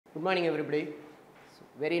Good morning everybody.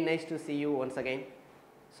 Very nice to see you once again.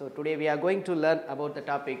 So today we are going to learn about the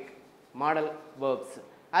topic modal verbs.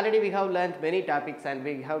 Already we have learned many topics and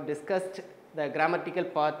we have discussed the grammatical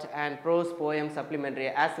part and prose, poem, supplementary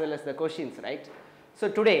as well as the questions, right? So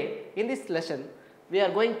today in this lesson we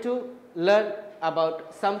are going to learn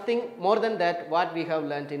about something more than that what we have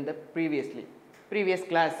learned in the previous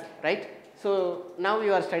class, right? So now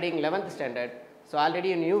you are studying 11th standard. So already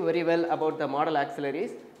you knew very well about the modal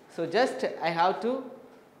auxiliaries. So just I have to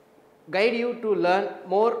guide you to learn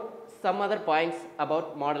more some other points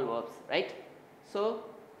about modal verbs, right? So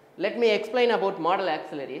let me explain about modal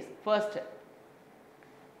auxiliaries. First,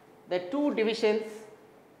 the two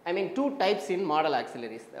types in modal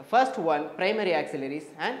auxiliaries. The first one, primary auxiliaries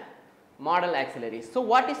and modal auxiliaries. So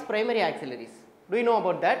what is primary auxiliaries? Do you know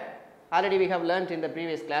about that? Already we have learned in the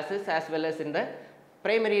previous classes as well as in the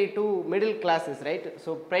primary to middle classes, right?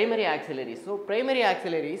 So primary auxiliaries. So primary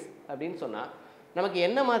auxiliaries அப்படினு சொன்னா நமக்கு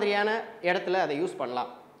என்ன மாதிரியான இடத்துல அதை use பண்ணலாம்?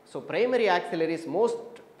 So primary auxiliaries most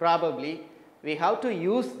probably we have to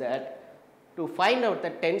use that to find out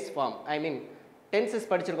the tense form. I mean tenses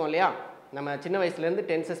படிச்சிருக்கோம் இல்லையா? நம்ம சின்ன வயசுல இருந்து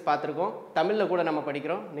tenses பார்த்திருக்கோம். தமிழ்ல கூட நம்ம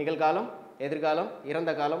படிக்கிறோம். நிகழ்காலம், எதிர்காலம்,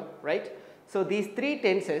 இறந்த காலம், right? So these three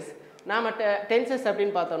tenses நாம tenses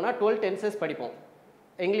அப்படினு பார்த்தோம்னா 12 tenses படிப்போம்.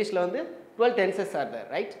 இங்கிலீஷ்ல வந்து 12 tenses are there,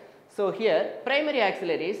 right? So here primary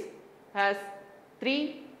auxiliaries has 3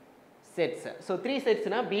 sets. So 3 sets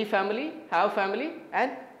na be family, have family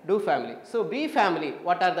and do family. So be family,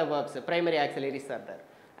 what are the verbs? Primary auxiliaries are there.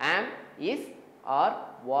 Am, is, are,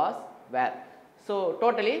 was, were. So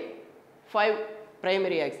totally 5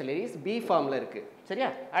 primary auxiliaries be formula இருக்கு. சரியா?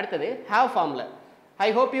 அடுத்தது have formula.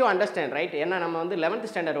 I hope you understand, right? ஏன்னா நம்ம வந்து 11th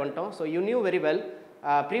standard வந்துட்டோம். So you knew very well.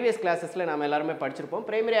 Previous கிளாஸஸில் நம்ம எல்லாருமே படிச்சிருப்போம்.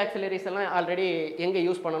 பிரைமரி ஆக்சிலரிஸ் எல்லாம் ஆல்ரெடி எங்கே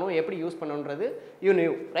யூஸ் பண்ணணும், எப்படி use பண்ணணுன்றது you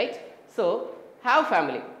new, right? So have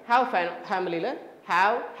ஃபேமிலியில்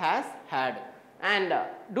have, has, had and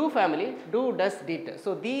two family two, does, did.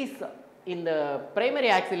 So these இந்த பிரைமரி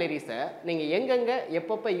ஆக்சிலரிஸை நீங்கள் எங்கெங்கே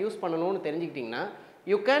எப்பப்போ யூஸ் பண்ணணும்னு தெரிஞ்சுக்கிட்டிங்கன்னா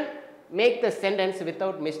you can make the sentence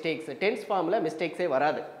without mistakes. Tense ஃபார்மில் மிஸ்டேக்ஸே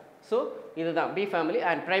வராது. ஸோ இதுதான் B family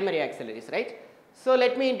and primary ஆக்சிலரிஸ், right? So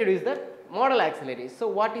let me introduce the modal auxiliaries. So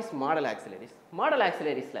what is modal auxiliaries? Modal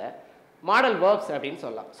auxiliariesல modal verbs அப்படினு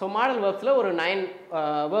சொல்லலாம். So modal verbsல ஒரு 9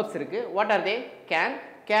 verbs இருக்கு. What are they?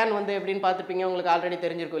 Can வந்து எப்படின்னு பார்த்துப்பீங்க, உங்களுக்கு ஆல்ரெடி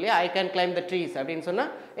தெரிஞ்சிருக்கும் இல்லையா? I can climb the trees அப்படின்னு சொன்னா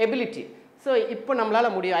ability. So இப்போ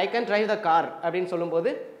நம்மளால முடியும். I can drive the car அப்படின்னு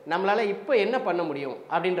சொல்லும்போது நம்மளால இப்போ என்ன பண்ண முடியும்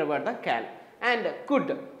அப்படின்ற வேர்ட் தான் can. And could.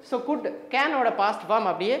 So could, can ஓட past form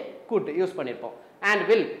அப்படியே could யூஸ் பண்ணிருப்போம். And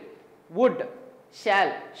will, would,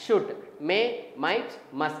 shall, should, may, might,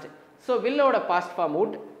 must. So will oda past form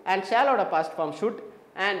would and shall oda past form should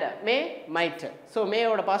and may, might. So may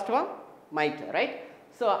oda past form might, right?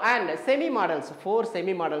 So and semi modals, 4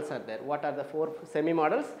 semi modals are there. What are the 4 semi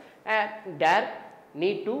modals? Dare,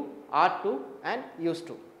 need to, ought to and used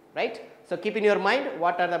to, right? So keep in your mind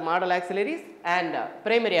what are the modal auxiliaries and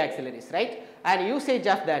primary auxiliaries, right? And usage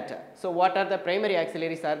of that. So what are the primary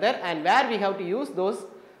auxiliaries are there and where we have to use those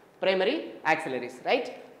primary auxiliaries, right?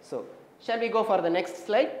 So shall we go for the next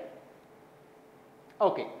slide?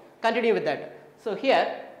 Okay, continue with that. So here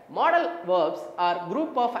modal verbs are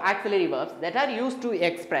group of auxiliary verbs that are used to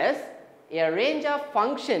express a range of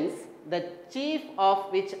functions, the chief of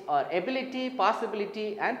which are ability, possibility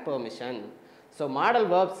and permission. So modal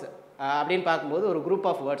verbs அப்படினு பாக்கும்போது ஒரு group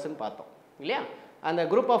of words னு பார்த்தோம் இல்லையா? அந்த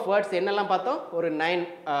group of words என்னெல்லாம் பார்த்தோம்? ஒரு 9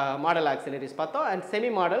 modal auxiliaries பார்த்தோம் and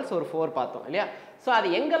semi modals ஒரு 4 பார்த்தோம் இல்லையா? So அது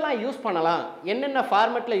எங்கெல்லாம் யூஸ் பண்ணலாம், என்னென்ன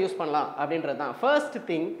ஃபார்மட்ல யூஸ் பண்ணலாம் அப்படின்றது தான். First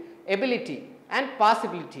thing, ability and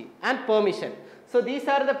possibility and permission. So these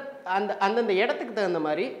are the அந்தந்த இடத்துக்கு தகுந்த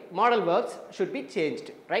மாதிரி modal verbs should be changed,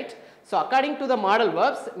 right? So according to the modal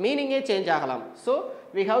verbs meaning change ஆகலாம். So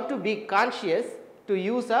we have to be conscious to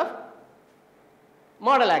use of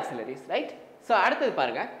modal auxiliaries, right? So அடுத்தது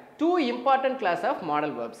பாருங்க, 2 important class of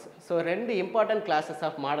modal verbs. So 2 important classes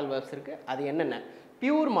of modal verbs இருக்கு. அது என்னென்ன?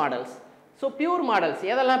 Pure modals. So pure modals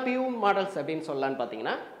எதெல்லாம் pure modals அப்படினு சொல்லலாம்னு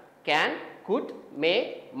பாத்தீங்கன்னா can, could, may,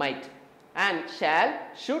 might and shall,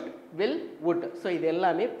 should, will, would. So இது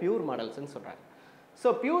எல்லாமே pure modals னு சொல்றாங்க. So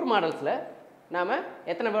pure modalsல நாம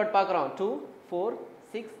எத்தனை வேர்ட் பார்க்கறோம்? 2 4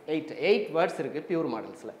 6 8 வேர்ட்ஸ் இருக்கு pure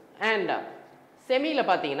modalsல. And semiல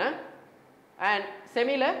பாத்தீங்கன்னா and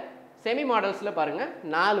semi modalsல பாருங்க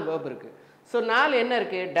 4 verb இருக்கு. So 4 என்ன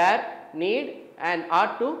இருக்கு? dare, need and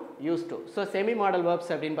ought to, used to. So semi modal verbs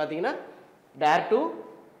அப்படினு பாத்தீங்கன்னா dare to,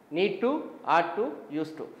 need to, ought to,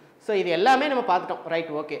 used to. So இது எல்லாமே நம்ம பார்த்துட்டோம், right?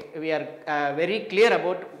 Okay, we are very clear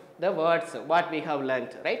about the words what we have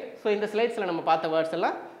learnt, right? So இந்த ஸ்லைட்ஸ்ல நம்ம பார்த்த words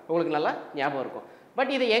எல்லாம் உங்களுக்கு நல்லா ஞாபகம் இருக்கும்.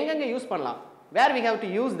 பட் இதை எங்கெங்க யூஸ் பண்ணலாம்? where we have to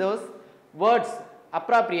use those words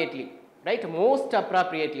appropriately, right? Most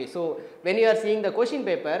appropriately. So when you are seeing the question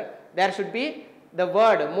paper, there should be the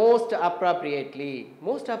word most appropriately.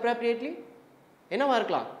 Most appropriately என்னவா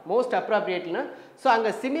இருக்கலாம்? most appropriately னா so அங்க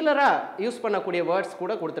சிமிலரா use பண்ணக்கூடிய words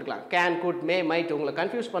கூட கொடுத்திருக்கலாம். can, could, may, might உங்களை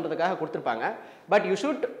confuse பண்றதுக்காக கொடுத்திருப்பாங்க. but you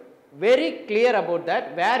should very clear about that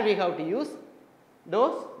where we have to use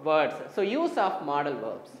those words. so use of modal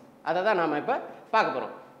verbs அத தான் நாம இப்ப பார்க்க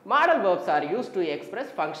போறோம். modal verbs are used to express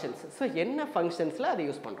functions. so என்ன functionsல அதை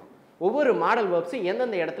யூஸ் பண்றோம்? ஒவ்வொரு modal verbs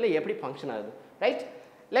எந்தெந்த இடத்துல எப்படி ஃபங்க்ஷன் ஆகுது, right?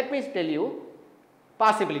 let me tell you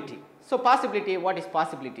possibility. so possibility, what is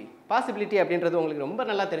possibility? possibility அப்படின்றது உங்களுக்கு ரொம்ப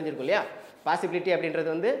நல்லா தெரிஞ்சிருக்கும் இல்லையா? possibility அப்படின்றது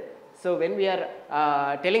வந்து so when we are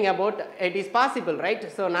telling about it is possible, right?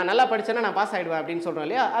 so நான் நல்லா படிச்சேன்னா நான் பாஸ் ஆயிடுவேன் அப்படினு சொல்றோம்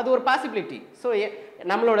இல்லையா? அது ஒரு possibility. so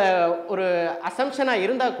நம்மளோட ஒரு அசம்ப்ஷனா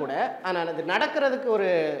இருந்தா கூட ஆனா அது நடக்கிறதுக்கு ஒரு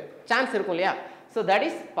சான்ஸ் இருக்கும் இல்லையா? so that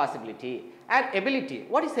is possibility. and ability,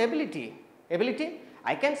 what is ability? ability,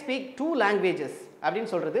 I can speak 2 languages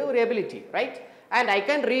அப்படினு சொல்றது ஒரு ability, right? and I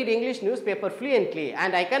can read English newspaper fluently,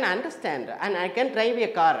 and I can understand, and I can drive a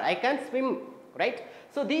car, I can swim, right?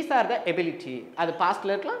 so these are the ability. அது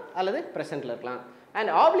pastல இருக்கலாம் அல்லது presentல இருக்கலாம். and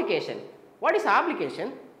obligation, what is obligation?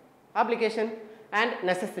 obligation and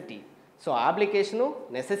necessity. so obligationum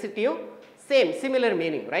necessityum same similar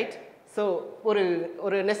meaning, right? so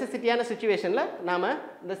ஒரு necessityயான situationல நாம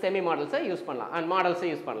இந்த semi models use பண்ணலாம் and models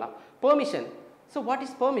use பண்ணலாம். permission, so what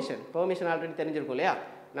is permission? permission already தெரிஞ்சிருக்கும் இல்லையா?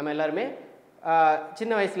 நம்ம எல்லாரும்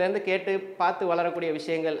சின்ன வயசுல இருந்து கேட்டு பார்த்து வளரக்கூடிய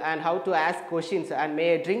விஷயங்கள் and how to ask questions and may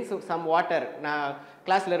I drink some water. நான்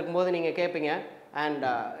கிளாஸ்ல இருக்கும்போது நீங்க கேட்பீங்க and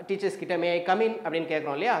டீச்சர்ஸ் கிட்ட may I come in அப்படினு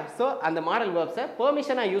கேக்குறோம் இல்லையா? so அந்த மாடல் வெர்ப்ஸை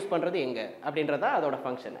பெர்மிஷனா யூஸ் பண்றது எங்க அப்படின்றத அதோட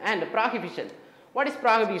function. and prohibition, what is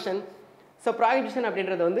prohibition? so prohibition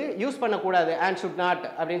அப்படின்றது வந்து யூஸ் பண்ண கூடாது and should not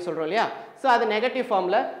அப்படினு சொல்றோம் இல்லையா? so அது நெகட்டிவ்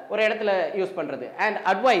ஃபார்ம்ல ஒரு இடத்துல யூஸ் பண்றது. and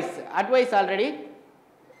advice, advice ஆல்ரெடி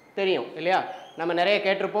தெரியும் இல்லையா? நம்ம நிறைய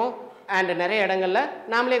கேட்டிருப்போம் and நிறைய இடங்கள்ல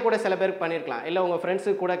நாமளே கூட சில பேருக்கு பண்ணிருக்கலாம். இல்ல உங்க फ्रेंड्स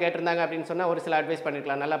கூட கேட்டிருந்தாங்க அப்படினு சொன்னா ஒரு சில அட்வைஸ்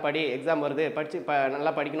பண்ணிருக்கலாம். நல்லா படி, எக்ஸாம் வருது, படிச்சு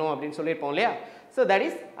நல்லா படிக்கணும் அப்படினு சொல்லிருப்போம் இல்லையா? so that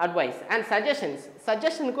is advice. and suggestions,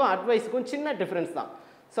 suggestionக்கும் adviceக்கும் சின்ன டிஃபரன்ஸ் தான்.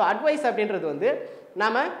 so advice அப்படின்றது வந்து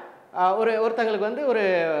நாம ஒருத்தங்களுக்கு வந்து ஒரு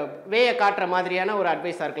வேயை காட்டுற மாதிரியான ஒரு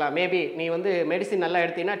அட்வைஸா இருக்கலாம். மேபி நீ வந்து மெடிசின் நல்லா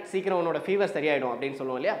எடுத்தீனா சீக்கிரம் உன்னோட ஃபீவர் சரியாயிடும் அப்படினு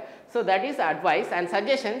சொல்லுவோம் இல்லையா? so that is advice. and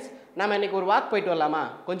suggestions, நாம இன்னைக்கு ஒரு வாக் போயிட்டு வரலாமா,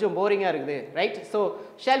 கொஞ்சம் போரிங்கா இருக்குது, right? so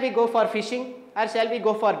shall we go for fishing or shall we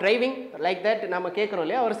go for driving, like that நாம கேக்குறோம்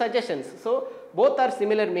இல்லையா? ஒரு suggestions. so both are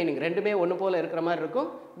similar meaning, ரெண்டுமே ஒன்னு போல இருக்கிற மாதிரி இருக்கும்,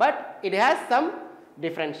 but it has some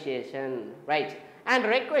differentiation, right? and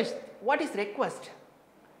request, what is request?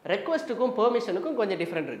 requestக்கும் permissionக்கும் கொஞ்சம்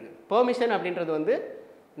டிஃபரண்ட் இருக்கு. permission அப்படின்றது வந்து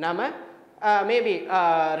நாம மேபி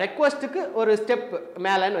ரெக்வெஸ்ட்டுக்கு ஒரு ஸ்டெப்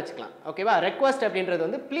மேலன்னு வச்சுக்கலாம், ஓகேவா? ரெக்வெஸ்ட் அப்படின்றது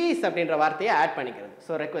வந்து ப்ளீஸ் அப்படின்ற வார்த்தையை ஆட் பண்ணிக்கிறது.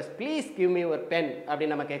 So request, please give me ஒரு பென்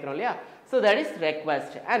அப்படின்னு நம்ம கேட்குறோம் இல்லையா? So that is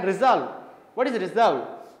request. And resolve, what is resolve?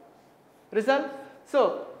 Resolve, so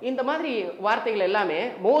இந்த மாதிரி வார்த்தைகள் எல்லாமே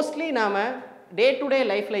மோஸ்ட்லி நாம் டே டு டே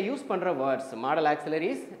லைஃப்பில் யூஸ் பண்ணுற வேர்ட்ஸ். மாடல்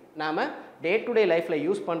ஆக்சிலரிஸ் நாம் டே டு டே லைஃப்பில்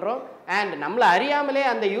யூஸ் பண்ணுறோம் அண்ட் நம்மளை அறியாமலே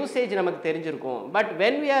அந்த யூசேஜ் நமக்கு தெரிஞ்சிருக்கும். But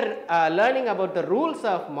when we are learning about the rules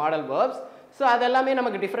of model verbs, so அதெல்லாமே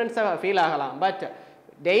நமக்கு டிஃப்ரென்ஸாக ஃபீல் ஆகலாம். But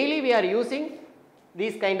daily we are using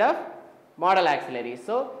these kind of model ஆக்சிலரிஸ்.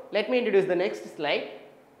 So let me introduce the next slide.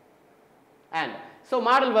 And so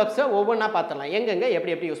model வேர்ப்ஸை ஒவ்வொன்றா பார்த்துடலாம், எங்கெங்கே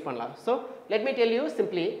எப்படி எப்படி use பண்ணலாம். So let me tell you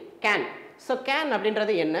simply can. So can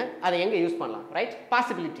அப்படின்றது என்ன, அதை எங்கே யூஸ் பண்ணலாம், right?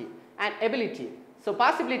 Possibility and ability. So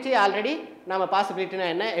possibility already நம்ம பாசிபிலிட்டினா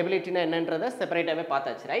என்ன, எபிலிட்டினா என்னன்றதை செப்பரேட்டாகவே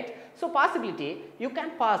பார்த்தாச்சு, right? So possibility, you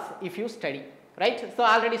can pass if you study, right? So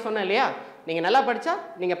already சொன்னேன் இல்லையா, நீங்கள் நல்லா படித்தா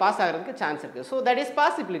நீங்கள் பாஸ் ஆகிறதுக்கு சான்ஸ் இருக்குது. So that is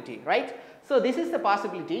possibility, right? So this is the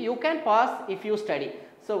possibility, you can pass if you study.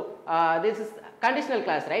 So this is conditional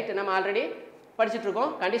clause, right? நம்ம already படிச்சுட்டு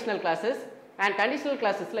இருக்கோம் கண்டிஷனல் கிளாஸஸ். அண்ட் கண்டிஷனல்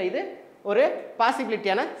கிளாஸஸில் இது ஒரு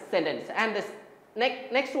பாசிபிலிட்டியான sentence. And this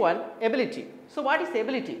next one ability. So what is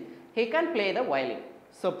ability? he can play the violin.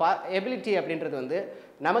 so ability அப்படின்றது வந்து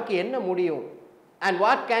நமக்கு என்ன முடியும் and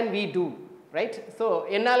what can we do, right? so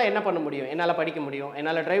என்னால என்ன பண்ண முடியும், என்னால படிக்க முடியும்,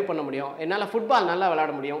 என்னால டிரைவ் பண்ண முடியும், என்னால ஃபுட்பால் நல்லா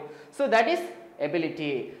விளையாட முடியும். so that is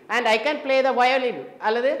ability. and I can play the violin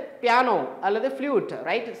அல்லது piano அல்லது flute,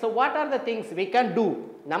 right? so what are the things we can do,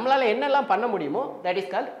 நம்மளால என்னெல்லாம் பண்ண முடியுமோ, that is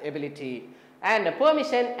called ability. and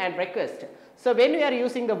permission and request. so when we are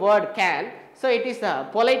using the word can, so it is a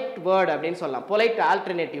polite word அப்படின்னு சொல்லலாம், polite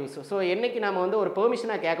alternatives. so என்னைக்கு நாம வந்து ஒரு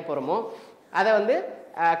பெர்மிஷனாக கேட்க போகிறோமோ அதை வந்து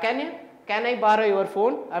can I borrow your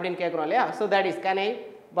phone அப்படின்னு கேட்குறோம் இல்லையா? so that is can I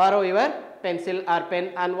borrow your pencil or pen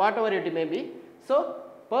and whatever it may be. so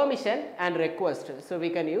permission and request, so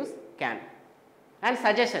we can use can. and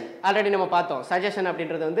suggestion already நம்ம பார்த்தோம் suggestion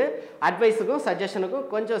அப்படின்றது வந்து adviceக்கும் suggestionக்கும்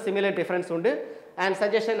கொஞ்சம் similar difference உண்டு and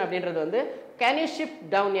suggestion அப்படின்றது வந்து can you shift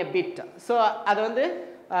down a bit so அது வந்து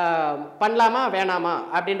பண்ணலாமா வேணாமா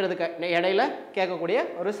அப்படின்றதுக்கு இடையில கேட்கக்கூடிய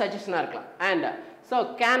ஒரு சஜஷனாக இருக்கலாம் and so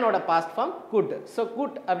can ஓட past form could so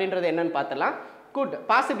could அப்படின்றது என்னன்னு பார்த்தலாம் could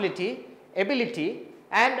possibility ability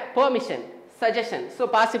and permission suggestion so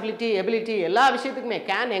possibility ability எல்லா விஷயத்துக்குமே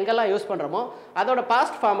can எங்கெல்லாம் யூஸ் பண்றோமோ அதோட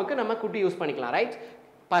past formக்கு நம்ம could யூஸ் பண்ணிக்கலாம் right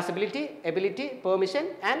possibility ability permission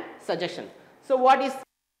and suggestion so what is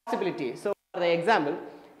possibility so for the example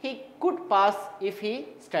he could pass if he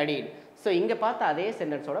studied so இங்க பார்த்த அதே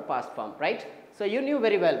sentence ஓட past form right so you knew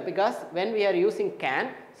very well because when we are using can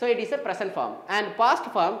so it is a present form and past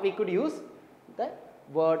form we could use the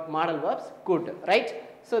word modal verbs could right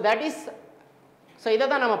so that is so இத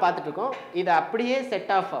தான் நாம பார்த்துட்டு இருக்கோம் இது அப்படியே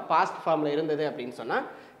set of past formல இருந்தது அப்படினு சொன்னா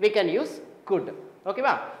we can use could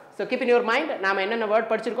ஓகேவா so keep in your mind நாம என்னென்ன வேர்ட்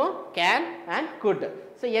படிச்சிருக்கோம் can and could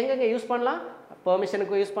so எங்கங்க யூஸ் பண்ணலாம்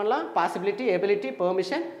permissionக்கு யூஸ் பண்ணலாம் possibility ability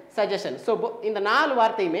permission suggestion so இந்த நாலு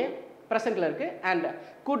வார்த்தையுமே presentல இருக்கு and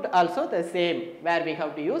could also the same where we have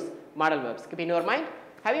to use modal verbs keep in your mind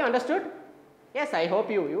have you understood yes I hope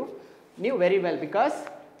you knew very well because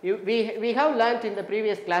we have learnt in the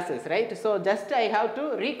previous classes right so just I have to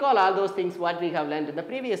recall all those things what we have learnt in the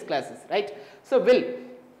previous classes right so will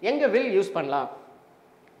எங்க will use பண்ணலாம்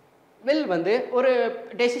will வந்து ஒரு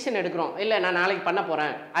decision எடுக்கிறோம் இல்ல நான் நாளைக்கு பண்ண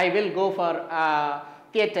போறேன் I will go for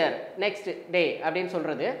theater next day அப்படினு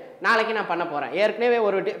சொல்றது நாளைக்கு நான் பண்ண போறேன் ஏற்கனவே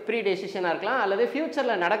ஒரு ப்ரீ டெசிஷனா இருக்கலாம் அல்லது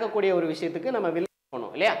ஃபியூச்சர்ல நடக்கக்கூடிய ஒரு விஷயத்துக்கு நம்ம will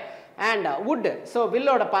பண்ணோம் இல்லையா and would so will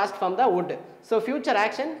ஓட past form தான் would so future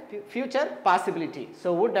action future possibility so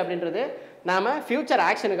would அப்படின்றது நாம future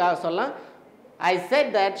actionக்காக சொல்லலாம் I said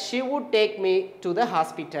that she would take me to the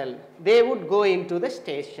hospital they would go into the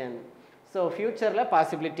station so futureல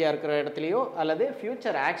possibility இருக்கிற இடத்துலயோ அல்லது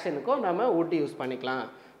future actionக்கோ நாம would use பண்ணிக்கலாம்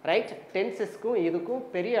right tensesக்கும் இதுக்கும்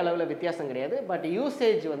பெரிய அளவுல வித்தியாசம் கிடையாது but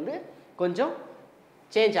usage வந்து கொஞ்சம்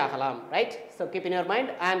change ஆகலாம் right so keep in your mind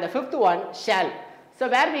and the fifth one shall so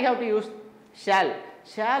where we have to use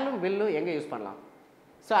shallum willum எங்க யூஸ் பண்ணலாம்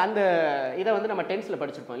so அந்த இத வந்து நம்ம டென்ஸ்ல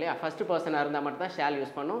படிச்சிருப்போம் இல்லையா ஃபர்ஸ்ட் பர்சனா இருந்தா மட்டும் தான் shall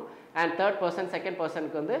யூஸ் பண்ணோம் and third person second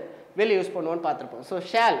personக்கு வந்து will யூஸ் பண்ணுவோம்னு பார்த்திருப்போம் so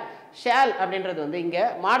shall அப்படின்றது வந்து இங்க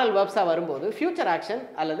மாடல் வெர்ப்ஸா வரும்போது future action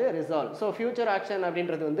அல்லது resolve so future action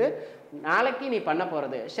அப்படின்றது வந்து நாளைக்கு நீ பண்ண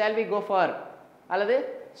போறது shall we go for அல்லது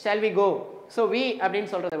shall we go so we அப்படினு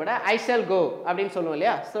சொல்றதை விட I shall go அப்படினு சொல்லுவோம்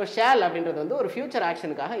இல்லையா so shall அப்படின்றது வந்து ஒரு future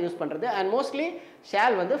actionக்காக யூஸ் பண்றது and mostly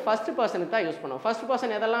shall வந்து first personக்கு தான் யூஸ் பண்ணுவோம் first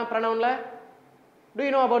person எதெல்லாம் pronounல do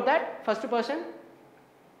you know about that first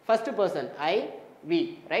person I we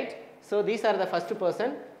right so these are the first person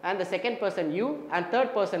and the second person you and third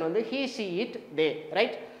person வந்து he she it they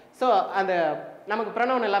right so அந்த நமக்கு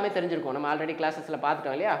pronoun எல்லாமே தெரிஞ்சிருக்கும் நம்ம already கிளாसेसல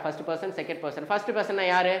பார்த்துட்டோம் இல்லையா first person second person first person னா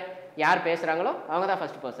யார் பேசுறாங்களோ அவங்க தான்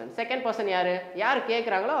first person second person யார்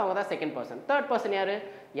கேக்குறாங்களோ அவங்க தான் second person third person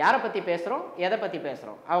யாரை பத்தி பேசுறோம் எதை பத்தி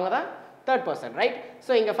பேசுறோம் அவங்க தான் third person right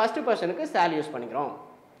so இங்க first personக்கு shall யூஸ் பண்ணிக்கிறோம்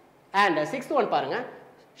and sixth one பாருங்க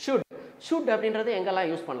should அப்படின்றது எங்கெல்லாம்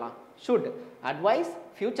யூஸ் பண்ணலாம் should advise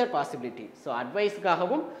future possibility so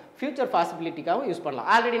adviceக்காகவும் future possibilityக்காகவும் use பண்ணலாம்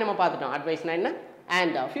ஆல்ரெடி நம்ம பார்த்துட்டோம் adviceனா என்ன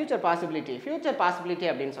and future possibility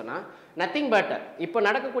அப்படினு சொன்னா nothing but இப்போ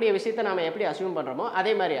நடக்கக்கூடிய விஷயத்தை நாம எப்படி அஸ்யூம் பண்றோமோ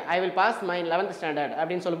அதே மாதிரி I will pass my 11th standard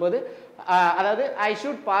அப்படினு சொல்லும்போது அதாவது I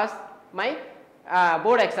should pass my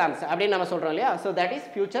board exams அப்படினு நாம சொல்றோம் இல்லையா so that is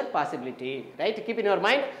future possibility right keep in your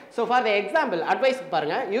mind so for the example advice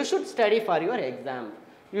பாருங்க you should study for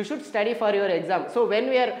your exam so when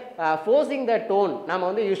we are forcing the tone நாம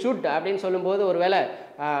வந்து you should அப்படினு சொல்லும்போது ஒருவேளை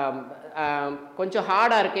கொஞ்சம்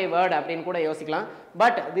ஹார்டா இருக்கே வேர்ட் அப்படினு கூட யோசிக்கலாம்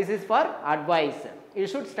but this is for advice you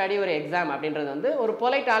should study your exam அப்படின்றது வந்து ஒரு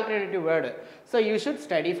polite alternative word so you should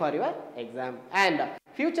study for your exam and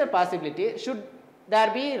future possibility should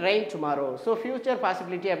there be rain tomorrow so future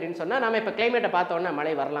possibility அப்படினு சொன்னா நாம இப்ப climate பார்த்தோம்னா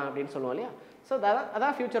மழை வரலாம் அப்படினு சொல்லுவோம் இல்லையா so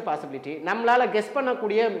அதான் future possibility நம்மளால கெஸ்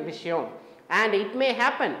பண்ணக்கூடிய விஷயம் and it may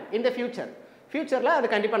happen in the futureல அது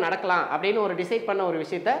கண்டிப்பா நடக்கலாம் அப்படினு ஒரு டிசைட் பண்ண ஒரு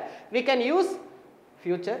விஷயத்தை we can use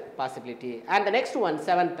future possibility and the next one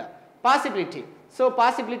seventh possibility so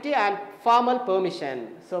possibility and formal permission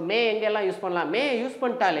so may எங்கெல்லாம் யூஸ் பண்ணலாம் may யூஸ்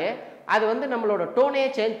பண்ணிட்டாலே அது வந்து நம்மளோட டோனே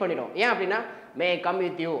சேஞ்ச் பண்ணிடும் ஏன் அப்படினா may come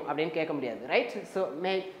with you அப்படினு கேட்க முடியாது right so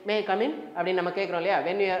may come in அப்படி நம்ம கேக்குறோம் இல்லையா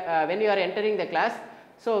when you are entering the class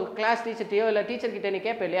so class teacher deo இல்ல டீச்சர் கிட்ட நீ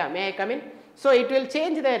கேப்ப இல்லையா may I come in so it will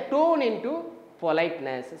change the tone into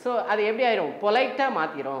politeness so அது எப்படி ஆயிடும் பொலைட்டா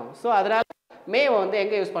மாத்திரும் so அதனால may வந்து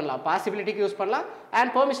எங்க யூஸ் பண்ணலாம் possibilityக்கு யூஸ் பண்ணலாம் and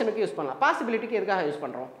permissionக்கு யூஸ் பண்ணலாம் possibilityக்கு எதுக்காக யூஸ்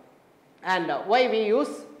பண்றோம் and why we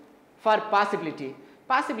use for possibility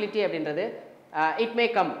அப்படின்றது it may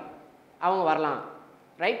come அவங்க வரலாம்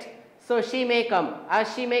right. So she may come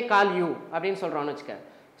she may call you அப்படின்னு சொல்கிறோன்னு வச்சுக்க.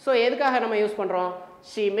 ஸோ எதுக்காக நம்ம யூஸ் பண்ணுறோம்?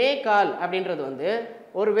 she may call அப்படின்றது வந்து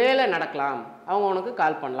ஒரு வேளை நடக்கலாம், அவங்க உனக்கு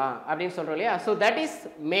கால் பண்ணலாம் அப்படின்னு சொல்கிறோம் இல்லையா. So that is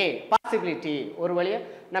May possibility. ஒரு வழியாக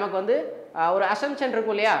நமக்கு வந்து ஒரு அசம்ஷன்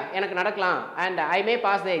இருக்கும் இல்லையா, எனக்கு நடக்கலாம் and I May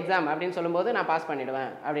pass the exam அப்படின்னு சொல்லும்போது நான் பாஸ்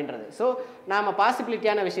பண்ணிவிடுவேன் அப்படின்றது. ஸோ நாம்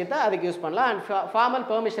பாசிபிலிட்டியான விஷயத்தை அதுக்கு யூஸ் பண்ணலாம். அண்ட் ஃபார்மல்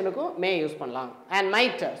பெர்மிஷனுக்கும் மே யூஸ் பண்ணலாம். And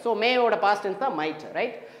might, so மேயோட past tense தான் might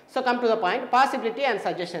right. So come to the point, possibility and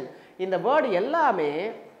suggestion. இந்த வேர்டு எல்லாமே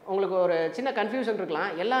உங்களுக்கு ஒரு சின்ன கன்ஃபியூஷன் இருக்கலாம்.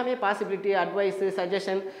 எல்லாமே possibility, advice,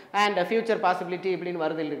 suggestion and future possibility இப்படின்னு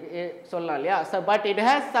வருது சொல்லலாம் இல்லையா. So but it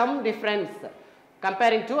has some difference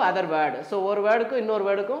comparing to other word. So ஒரு வேர்டுக்கும் இன்னொரு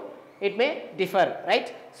வேர்டுக்கும் it may differ right.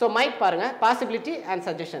 So might பாருங்க possibility and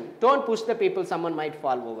suggestion. Don't push the people, someone might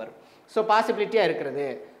fall over. So possibility இருக்கிறது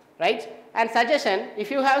right. And suggestion, if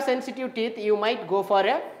you have sensitive teeth you might go for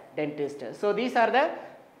a dentist. So these are the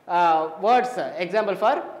words example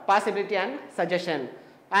for possibility and suggestion.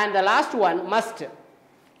 And the last one must.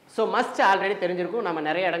 So must already தெரிஞ்சிருக்கும், நம்ம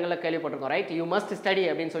நிறைய இடங்கள்ல கேள்விப்பட்டிருக்கோம் right. you must study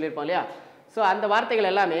அப்படின்னு சொல்லியிருப்போம் இல்லையா. So அந்த வார்த்தைகள்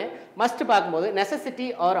எல்லாமே மஸ்ட் பார்க்கும்போது நெசசிட்டி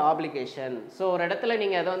ஆர் ஆப்ளிகேஷன். ஸோ ஒரு இடத்துல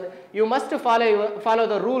நீங்கள் அதை வந்து you must follow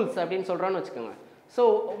the rules அப்படின்னு சொல்கிறோன்னு வச்சுக்கோங்க. So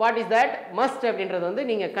what is that? Must அப்படின்றது வந்து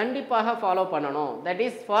நீங்கள் கண்டிப்பாக ஃபாலோ பண்ணணும். தட்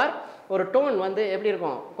இஸ் ஃபார் ஒரு டோன் வந்து எப்படி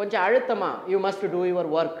இருக்கும், கொஞ்சம் அழுத்தமாக you must do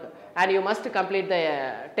your work and you must complete the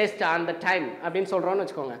test on the time அப்படின்னு சொல்கிறோன்னு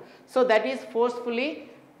வச்சுக்கோங்க. ஸோ தட் இஸ் ஃபோர்ஸ்ஃபுல்லி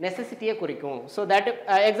நெசசிட்டியை குறிக்கும். ஸோ தட்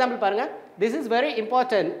எக்ஸாம்பிள் பாருங்கள், this is very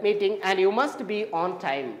important meeting and you must be on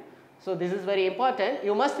time. So this is very important,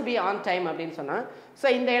 you must be on time அப்படின்னு சொன்னால், so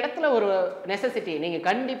இந்த இடத்துல ஒரு necessity நீங்கள்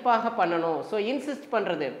கண்டிப்பாக பண்ணணும். ஸோ இன்சிஸ்ட்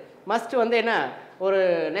பண்ணுறது மஸ்ட் வந்து என்ன, ஒரு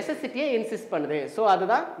நெசசிட்டியை இன்சிஸ்ட் பண்ணுது. ஸோ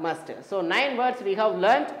அதுதான் must. So 9 words we have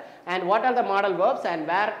learnt and what are the model verbs and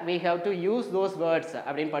where we have to use those words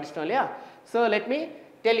அப்படின்னு படிச்சிட்டோம் இல்லையா. So let me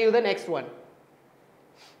tell you the next one.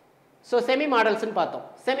 So semi மாடல்ஸ்ன்னு பார்த்தோம்.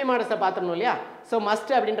 Semi மாடல்ஸை பார்த்துடணும் இல்லையா. So must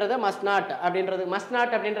அப்படின்றது must not அப்படின்றது, must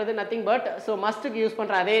not அப்படின்றது nothing but so மஸ்ட்டுக்கு use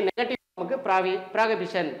பண்ணுற அதே negative ஃபார்முக்கு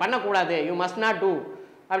ப்ராகிபிஷன், பண்ணக்கூடாது, யூ மஸ்ட் நாட் டூ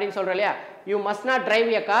அப்படின்னு சொல்கிறோம் இல்லையா. You must not drive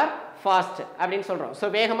a car fast அப்படின்னு சொல்கிறோம். ஸோ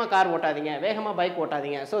வேகமாக கார் ஓட்டாதீங்க, வேகமாக bike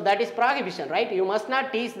ஓட்டாதீங்க. So that is prohibition right. You must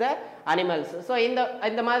not tease the animals. So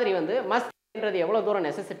இந்த மாதிரி வந்து மஸ்ட்ன்றது எவ்வளோ தூரம்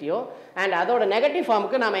நெசசிட்டியோ அண்ட் அதோட நெகட்டிவ்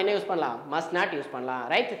ஃபார்முக்கு நம்ம என்ன யூஸ் பண்ணலாம், மஸ்ட் நாட் யூஸ் பண்ணலாம்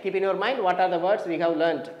right. Keep in your mind what are the words we have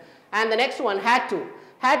learnt. And the next one, had to.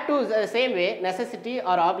 Had to is the same way, necessity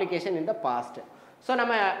or obligation in the past. So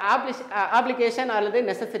நம்ம application அல்லது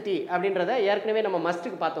necessity அப்படின்றத ஏற்கனவே நம்ம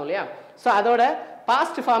மஸ்ட்டுக்கு பார்த்தோம் இல்லையா. So அதோட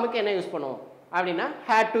past ஃபார்முக்கு என்ன யூஸ் பண்ணுவோம் அப்படின்னா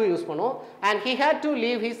had to யூஸ் பண்ணுவோம். and he had to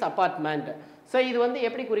leave his apartment. So இது வந்து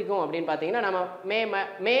எப்படி குறிக்கும் அப்படின்னு பார்த்தீங்கன்னா, நம்ம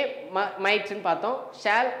மே மைட்ஸ்ன்னு பார்த்தோம்,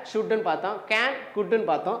 ஷால் ஷுட்னு பார்த்தோம், கேன் குட்னு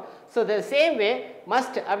பார்த்தோம். So the same way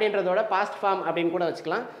must அப்படின்றதோட past form அப்படின்னு கூட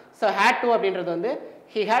வச்சுக்கலாம். ஸோ had to அப்படின்றது வந்து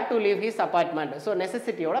he had to leave his apartment. So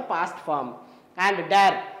நெசசிட்டியோட past form. And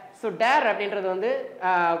dare. So dare அப்படின்றது வந்து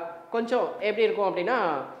கொஞ்சம் எப்படி இருக்கும் அப்படின்னா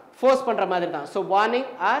ஃபோர்ஸ் பண்ணுற மாதிரி தான். So warning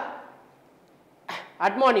R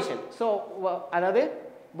admonition. So அதாவது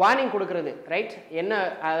வார்னிங் கொடுக்கறது ரைட். என்ன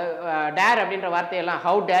டேர் அப்படின்ற வார்த்தையெல்லாம்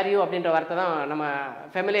ஹவு டேர் யூ அப்படின்ற வார்த்தை தான் நம்ம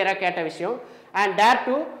ஃபெமிலியராக கேட்ட விஷயம். அண்ட் டேர்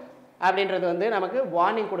டு அப்படின்றது வந்து நமக்கு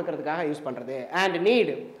வார்னிங் கொடுக்கறதுக்காக யூஸ் பண்ணுறது. And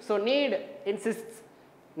NEET. So NEET insist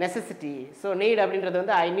necessity. So NEET அப்படின்றது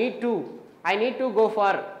வந்து I need to go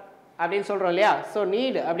for அப்படின்னு சொல்கிறோம் இல்லையா. ஸோ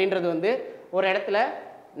நீட் அப்படின்றது வந்து ஒரு இடத்துல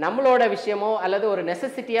நம்மளோட விஷயமோ அல்லது ஒரு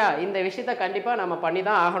நெசசிட்டியாக இந்த விஷயத்தை கண்டிப்பாக நம்ம பண்ணி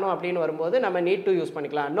தான் ஆகணும் அப்படின்னு வரும்போது நம்ம நீட் டு யூஸ்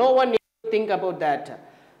பண்ணிக்கலாம். No one need to think about that.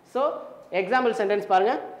 So example sentence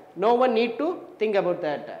பாருங்கள், no one need to think about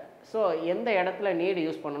that. So எந்த இடத்துல நீடு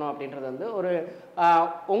யூஸ் பண்ணணும் அப்படின்றது வந்து ஒரு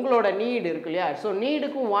உங்களோட நீடு இருக்கு இல்லையா. ஸோ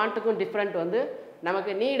நீடுக்கும் வாண்ட்டுக்கும் டிஃப்ரெண்ட் வந்து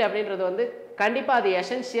நமக்கு நீட் அப்படின்றது வந்து கண்டிப்பாக அது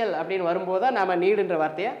எசென்ஷியல் அப்படின்னு வரும்போது தான் நம்ம நீடுன்ற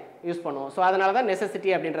வார்த்தையை யூஸ் பண்ணுவோம். ஸோ அதனால தான் நெசசிட்டி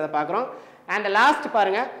அப்படின்றத பார்க்குறோம். அண்ட் லாஸ்ட்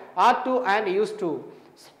பாருங்கள், R to and use to.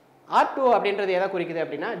 R to அப்படின்றது எதை குறிக்குது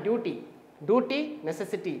அப்படின்னா duty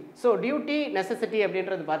necessity. So duty necessity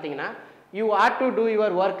அப்படின்றது பார்த்தீங்கன்னா you are to two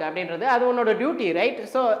your work அப்படின்றது அது உன்னோட டியூட்டி ரைட்.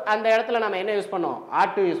 ஸோ அந்த இடத்துல நம்ம என்ன யூஸ் பண்ணுவோம்,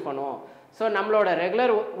 ஆர் டு யூஸ் பண்ணுவோம். ஸோ நம்மளோட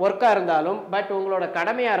ரெகுலர் ஒர்க்காக இருந்தாலும் பட் உங்களோட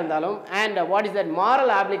கடமையாக இருந்தாலும். And what is that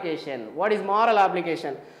moral application. What is moral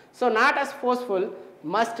application? So not as forceful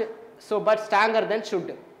must so but stronger then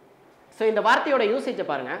should. So இந்த வார்த்தையோட யூசேஜை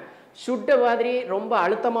பாருங்கள், ஷுட்டு மாதிரி ரொம்ப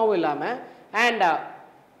அழுத்தமாகவும் இல்லாமல் அண்ட்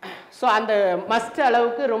ஸோ அந்த மஸ்ட்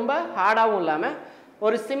அளவுக்கு ரொம்ப ஹார்டாகவும் இல்லாமல்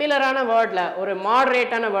ஒரு சிமிலரான வேர்டில் ஒரு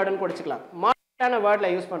மாடரேட்டான வேர்டுன்னு குடிச்சிக்கலாம். மாடரேட்டான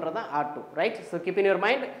வேர்டில் யூஸ் பண்ணுறது தான் R to right. So keep in your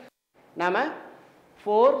mind, நாம்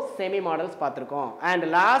 4 செமி மாடல்ஸ் பார்த்துருக்கோம். அண்ட்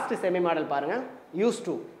லாஸ்ட் செமி மாடல் பாருங்கள், use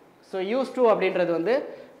to. So use to அப்படின்றது வந்து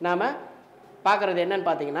நாம் பார்க்குறது என்னன்னு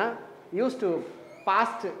பார்த்தீங்கன்னா used to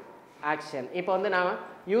past action. இப்போ வந்து நான்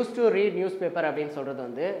used to read newspaper அப்படின்னு சொல்கிறது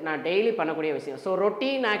வந்து நான் டெய்லி பண்ணக்கூடிய விஷயம். ஸோ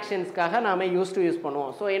ரொட்டீன் ஆக்ஷன்ஸ்க்காக நாம் used to யூஸ்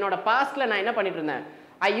பண்ணுவோம். ஸோ என்னோட பாஸ்ட்டில் நான் என்ன பண்ணிட்டு இருந்தேன்,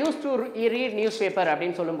 I used to read newspaper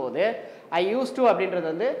அப்படின்னு சொல்லும்போது I used to அப்படின்றது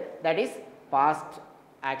வந்து that is past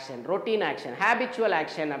action, routine action, habitual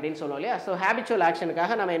action அப்படின்னு சொல்லுவோம் இல்லையா. ஸோ habitual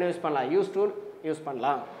actionக்காக நம்ம என்ன யூஸ் பண்ணலாம், used to யூஸ்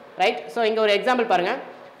பண்ணலாம், ரைட். ஸோ இங்கே ஒரு எக்ஸாம்பிள் பாருங்கள்,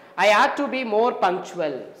 I ought to be more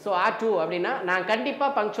punctual. So ought to அப்படின்னா நான்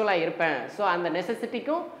கண்டிப்பாக பங்க்சுவலாக இருப்பேன். ஸோ அந்த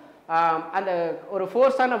நெசசிட்டிக்கும் அந்த ஒரு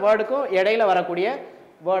ஃபோர்ஸான வேர்டுக்கும் இடையில வரக்கூடிய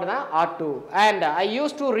வேர்டு தான் ought to. And I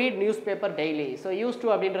used to read newspaper daily. So used to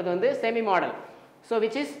அப்படின்றது வந்து semi model. So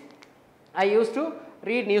which is I used to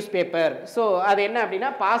read newspaper. So அது என்ன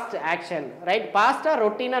அப்படின்னா பாஸ்ட் ஆக்ஷன், ரைட். பாஸ்ட்டாக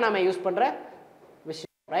ரொட்டீனாக நம்ம யூஸ் பண்ணுற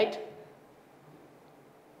விஷயம், ரைட்.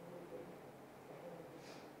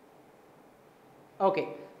 ஓகே,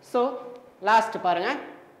 ஸோ லாஸ்ட் பாருங்கள்,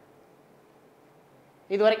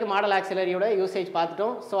 இது வரைக்கும் மாடல் ஆக்சிலரியோட யூசேஜ்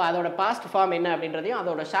பார்த்துட்டோம். ஸோ அதோட பாஸ்ட் ஃபார்ம் என்ன அப்படின்றதையும்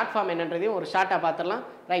அதோட ஷார்ட் ஃபார்ம் என்னன்றதையும் ஒரு ஷார்ட்டாக பார்த்துடலாம்,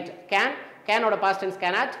 right. கேனோட past tense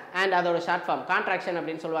cannot, and அதோட ஷார்ட் ஃபார்ம் கான்ட்ராக்ஷன்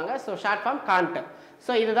அப்படின்னு சொல்லுவாங்க. So short form can't.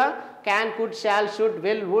 So இதுதான் can, good, shawl, should,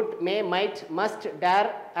 will, would, May, might, must, dare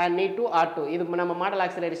and need to, add to. இது நம்ம மாடல்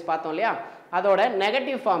ஆக்சிலரிஸ் பார்த்தோம் இல்லையா. அதோட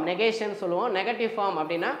நெகட்டிவ் ஃபார்ம் நெகேஷன் சொல்லுவோம். நெகட்டிவ் ஃபார்ம்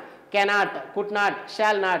அப்படின்னா cannot, could not,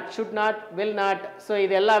 shall not, should not, will not. So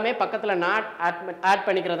இது எல்லாமே பக்கத்தில் நாட் ஆட்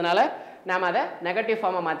பண்ணிக்கிறதுனால நாம் அதை நெகட்டிவ்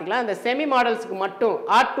ஃபார்மாக மாற்றிக்கலாம். இந்த செமி மாடல்ஸுக்கு மட்டும்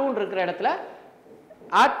ஆட் டூன்னு இருக்கிற இடத்துல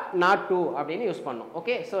ஆட் நாட் டூ அப்படின்னு யூஸ் பண்ணோம்.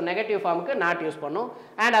 ஓகே, ஸோ நெகட்டிவ் ஃபார்முக்கு நாட் யூஸ் பண்ணோம்.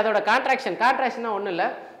 அண்ட் அதோட கான்ட்ராக்ஷன்னா ஒன்றும் இல்லை,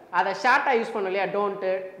 அதை ஷார்ட்டாக யூஸ் பண்ணோம் இல்லையா. டோன்ட்,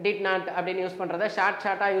 டிட் நாட் அப்படின்னு யூஸ் பண்ணுறத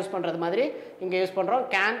ஷார்ட்டாக யூஸ் பண்ணுறது மாதிரி இங்கே யூஸ் பண்ணுறோம்.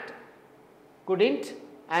 can't, couldn't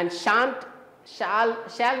and shan't.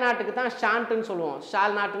 Shawl நாட்டுக்கு தான் ஷாண்ட்டுன்னு சொல்லுவோம்,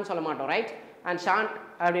 ஷால் நாட்டுன்னு சொல்ல மாட்டோம், ரைட். அண்ட் ஷாண்ட்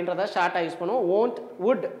அப்படின்றத ஷார்ட்டாக யூஸ் பண்ணுவோம். won't,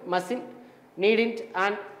 would, mustn't, needn't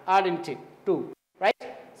and oughtn't to, right.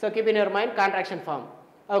 So keep in your mind contraction form.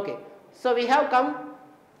 Okay, so we have come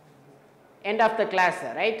end of the class,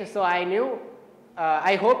 right. So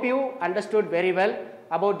I hope you understood very well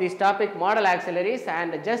about this topic modal auxiliaries,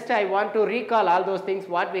 and just I want to recall all those things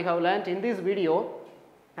what we have learnt in this video.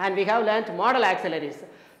 And we have learnt modal auxiliaries.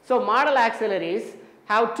 So modal auxiliaries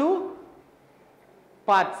have two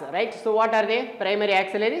parts, right. So what are they? Primary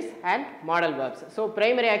auxiliaries and modal verbs. So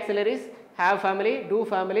primary auxiliaries have family, do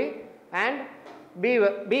family and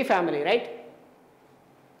be family, right.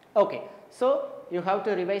 Okay, so you have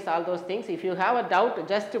to revise all those things. If you have a doubt,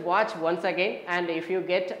 just watch once again, and if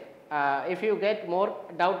you get more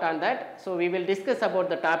doubt on that, so we will discuss about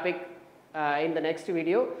the topic in the next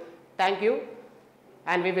video. Thank you,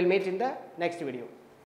 and we will meet in the next video.